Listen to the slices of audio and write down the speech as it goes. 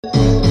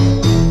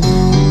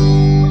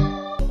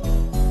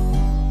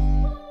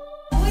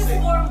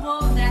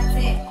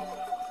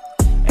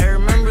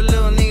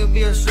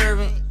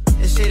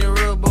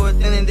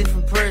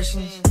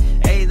person.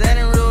 Hey, that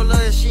ain't real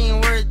love, she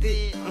ain't worth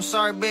it. I'm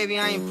sorry, baby,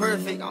 I ain't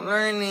perfect, I'm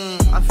learning.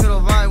 I feel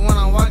the vibe when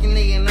I'm walking,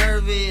 nigga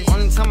nervous.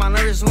 Only time I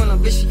nervous when a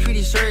bitch she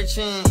pretty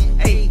searching.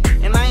 Hey,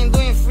 and I ain't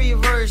doing free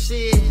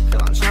verses,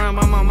 cause I'm tryna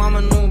buy my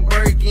mama new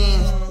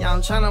Birkins. Yeah,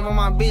 I'm tryna buy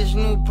my bitch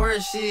new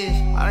purses.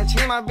 I done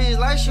changed my bitch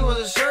like she was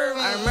a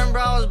servant. I remember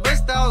I was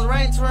blessed, I was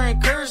writing to her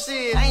in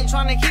cursive. I ain't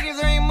tryna kick if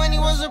there ain't money,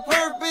 what's the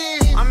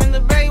purpose? I'm in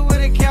the bay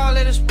with a cow,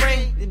 let it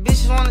spray. The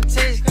bitches wanna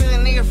taste, cause a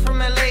nigga from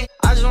LA.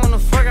 I just wanna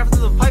fuck after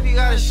the pipe, you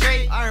gotta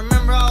shake. I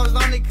remember I was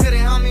on, they couldn't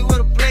help me with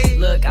a plate.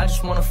 Look, I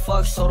just wanna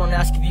fuck, so don't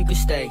ask if you could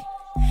stay.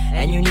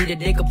 And you need a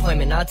dick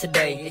appointment, not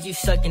today. If you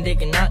sucking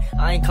dick or not,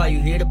 I ain't call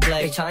you here to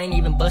play. Bitch, I ain't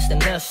even bustin'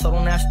 nuts, so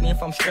don't ask me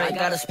if I'm straight. I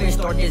gotta spin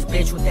start this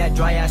bitch with that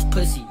dry ass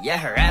pussy. Yeah,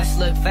 her ass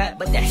look fat,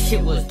 but that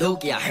shit was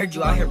dookie. I heard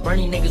you out here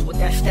burning niggas with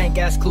that stank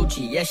ass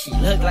coochie. Yeah, she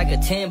look like a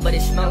 10, but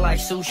it smell like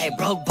sushi. Hey,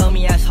 broke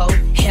bummy ass hoe,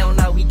 hell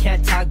no, we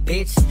can't talk,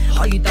 bitch.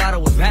 All you thought I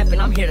was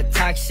rapping, I'm here to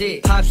talk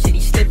shit. Pop shit,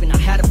 he slipping, I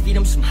had to feed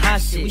him some hot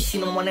shit. We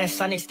seen him on that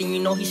side, next thing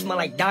you know, he smell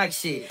like dog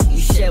shit. You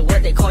said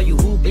what, they call you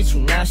who, bitch,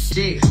 you not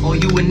shit. Oh,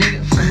 you a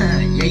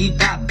nigga? Yeah, you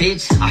thought,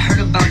 bitch. I heard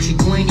about you,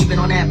 you ain't even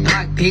on that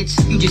block, bitch.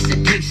 You just a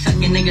dick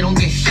sucking nigga, don't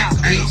get shot,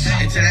 bitch.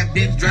 Until that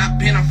bitch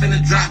drop in, I'm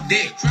finna drop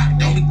dick.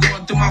 Don't be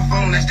going through my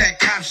phone, that's that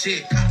cop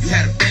shit. You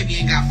had a baby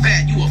and got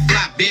fat, you a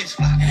flop, bitch.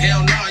 And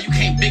hell no, you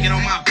can't big it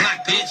on my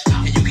block, bitch.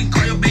 And you can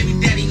call your baby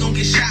daddy, he gon'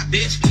 get shot,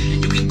 bitch.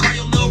 And you can call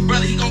your little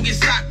brother, he gon' get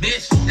socked,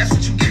 bitch. That's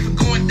what you get for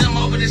going dumb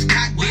over this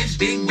cock, bitch.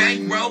 Big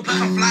bank roll, plus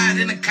I'm flying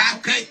in a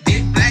cockpit.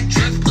 Big black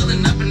trucks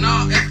pulling up in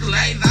all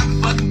Escalades. I've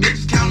been fucking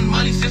bitches counting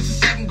money since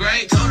the 7th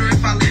grade. Told her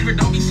if I leave her,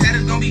 don't be sad,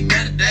 it's gonna be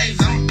better days.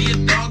 I'ma be a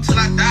dog till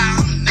I die,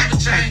 I'ma never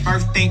change. Hey,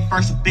 first thing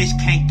first, a bitch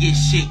can't get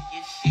shit.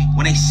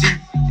 When they see,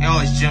 they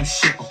always jump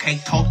shit. Okay,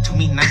 talk to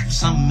me nice with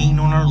something mean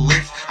on her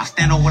lips. I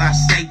stand on what I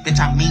say, bitch,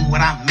 I mean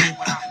what I meant.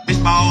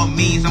 Bitch, by all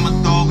means, I'm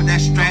a dog with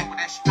that strap.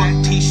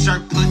 Fuck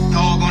t-shirt, put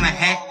dog on a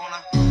hat.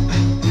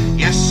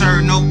 Yes,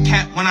 sir, no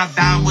cap when I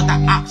dine with the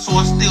op, so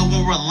I still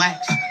won't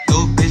relax.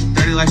 Little bitch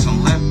dirty like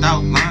some left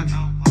out laundry.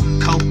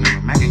 Coke,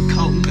 remember, Mac and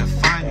Coke, you can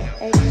find me.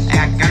 Hey,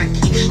 I gotta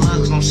keep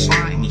slugs on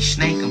slimy.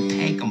 Snake them,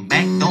 take them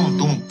back, don't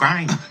do them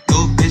grimy.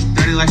 Little bitch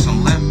dirty like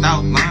some left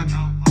out laundry.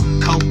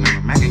 Coke,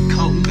 remember, Mac and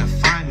Coke, you can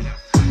find me.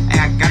 Hey,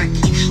 I gotta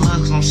keep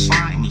slugs on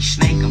slimy.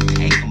 Snake them,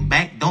 take them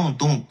back, don't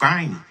do them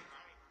grimy.